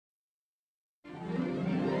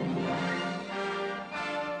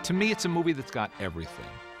To me, it's a movie that's got everything.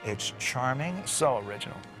 It's charming, so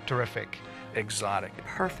original, terrific, exotic,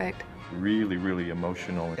 Perfect. Really, really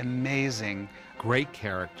emotional. amazing. Great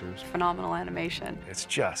characters, Phenomenal animation. It's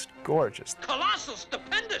just gorgeous. Colossal,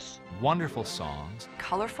 stupendous! wonderful songs.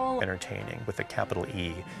 Colorful. Entertaining with a capital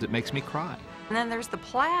E. It makes me cry. And then there's the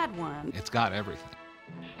plaid one. It's got everything.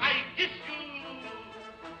 I kiss you,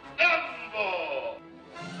 Dumbo!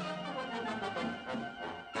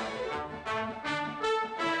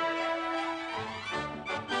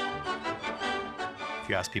 If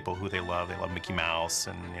you ask people who they love Mickey Mouse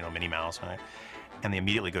and, Minnie Mouse, right? And they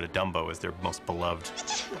immediately go to Dumbo as their most beloved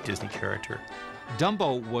Disney character.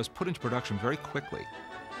 Dumbo was put into production very quickly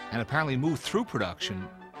and apparently moved through production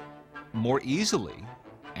more easily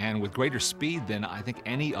and with greater speed than I think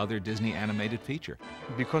any other Disney animated feature.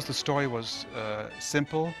 Because the story was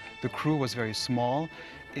simple, the crew was very small.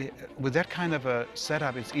 With that kind of a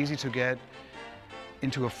setup, it's easy to get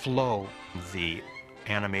into a flow. The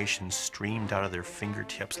animation streamed out of their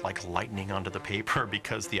fingertips like lightning onto the paper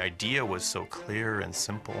because the idea was so clear and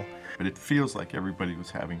simple. But it feels like everybody was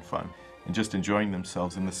having fun and just enjoying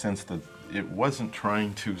themselves in the sense that it wasn't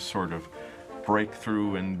trying to sort of break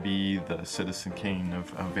through and be the Citizen Kane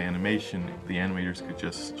of animation. The animators could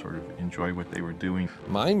just sort of enjoy what they were doing.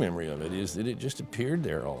 My memory of it is that it just appeared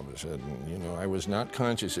there all of a sudden. I was not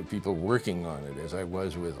conscious of people working on it as I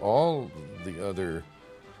was with all the other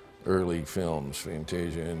early films,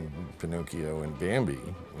 Fantasia and Pinocchio and Bambi,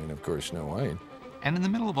 and of course Snow White. And in the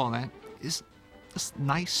middle of all that is this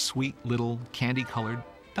nice, sweet little candy-colored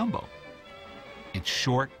Dumbo. It's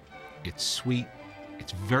short, it's sweet,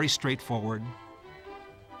 it's very straightforward,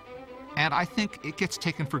 and I think it gets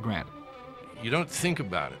taken for granted. You don't think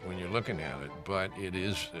about it when you're looking at it, but it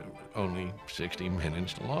is only 60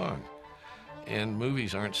 minutes long. And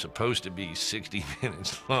movies aren't supposed to be 60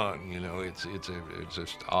 minutes long, it's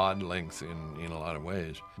just odd length in a lot of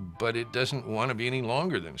ways. But it doesn't want to be any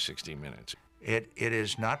longer than 60 minutes. It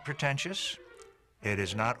is not pretentious. It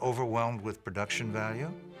is not overwhelmed with production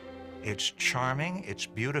value. It's charming, it's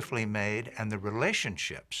beautifully made, and the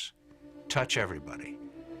relationships touch everybody.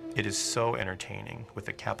 It is so entertaining with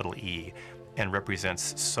a capital E and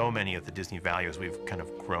represents so many of the Disney values we've kind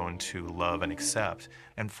of grown to love and accept.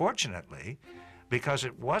 And fortunately, because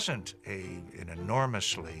it wasn't an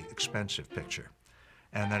enormously expensive picture,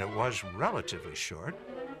 and that it was relatively short,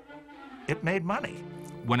 it made money.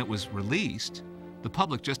 When it was released, the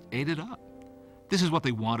public just ate it up. This is what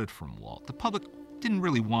they wanted from Walt. The public didn't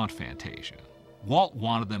really want Fantasia. Walt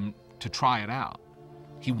wanted them to try it out.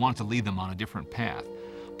 He wanted to lead them on a different path.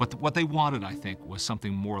 But what they wanted, I think, was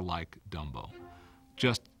something more like Dumbo.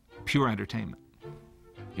 Just pure entertainment.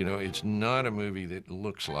 It's not a movie that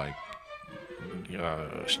looks like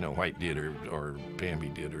Snow White did or Bambi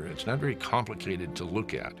did, or it's not very complicated to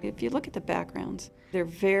look at. If you look at the backgrounds, they're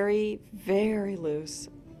very, very loose.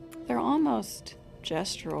 They're almost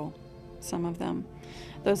gestural, some of them.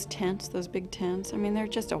 Those tents, those big tents, they're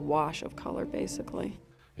just a wash of color, basically.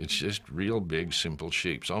 It's just real big, simple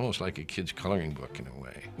shapes, almost like a kid's coloring book in a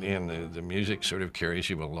way. And the music sort of carries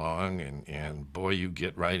you along, and boy, you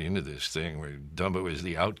get right into this thing where Dumbo is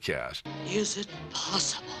the outcast. Is it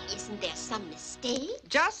possible? Isn't there some mistake?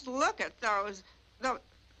 Just look at those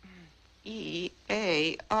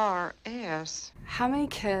E-A-R-S. How many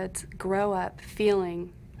kids grow up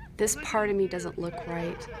feeling, this part of me doesn't look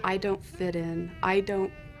right, I don't fit in,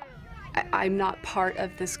 I'm not part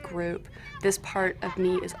of this group, this part of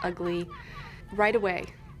me is ugly. Right away,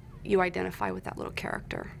 you identify with that little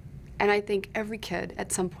character. And I think every kid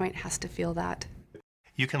at some point has to feel that.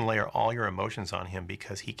 You can layer all your emotions on him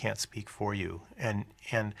because he can't speak for you. And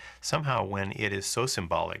somehow when it is so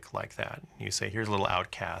symbolic like that, you say, here's a little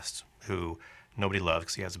outcast who nobody loves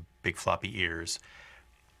because he has big floppy ears,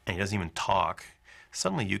 and he doesn't even talk.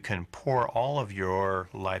 Suddenly you can pour all of your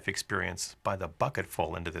life experience by the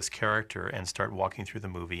bucketful into this character and start walking through the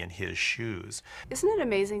movie in his shoes. Isn't it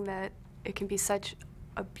amazing that it can be such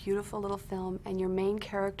a beautiful little film and your main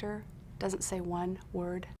character doesn't say one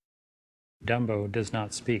word? Dumbo does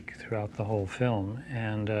not speak throughout the whole film,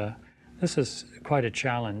 and this is quite a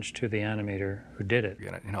challenge to the animator who did it.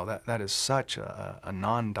 That is such a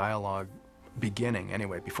non-dialogue beginning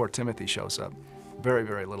anyway, before Timothy shows up. Very,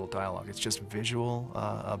 very little dialogue. It's just visual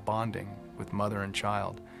bonding with mother and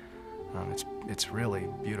child. It's really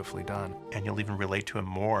beautifully done. And you'll even relate to him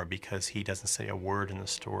more because he doesn't say a word in the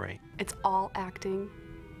story. It's all acting,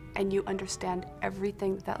 and you understand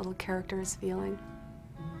everything that little character is feeling.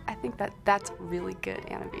 I think that's really good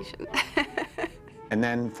animation. And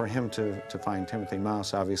then for him to find Timothy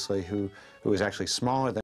Mouse, obviously, who is actually smaller than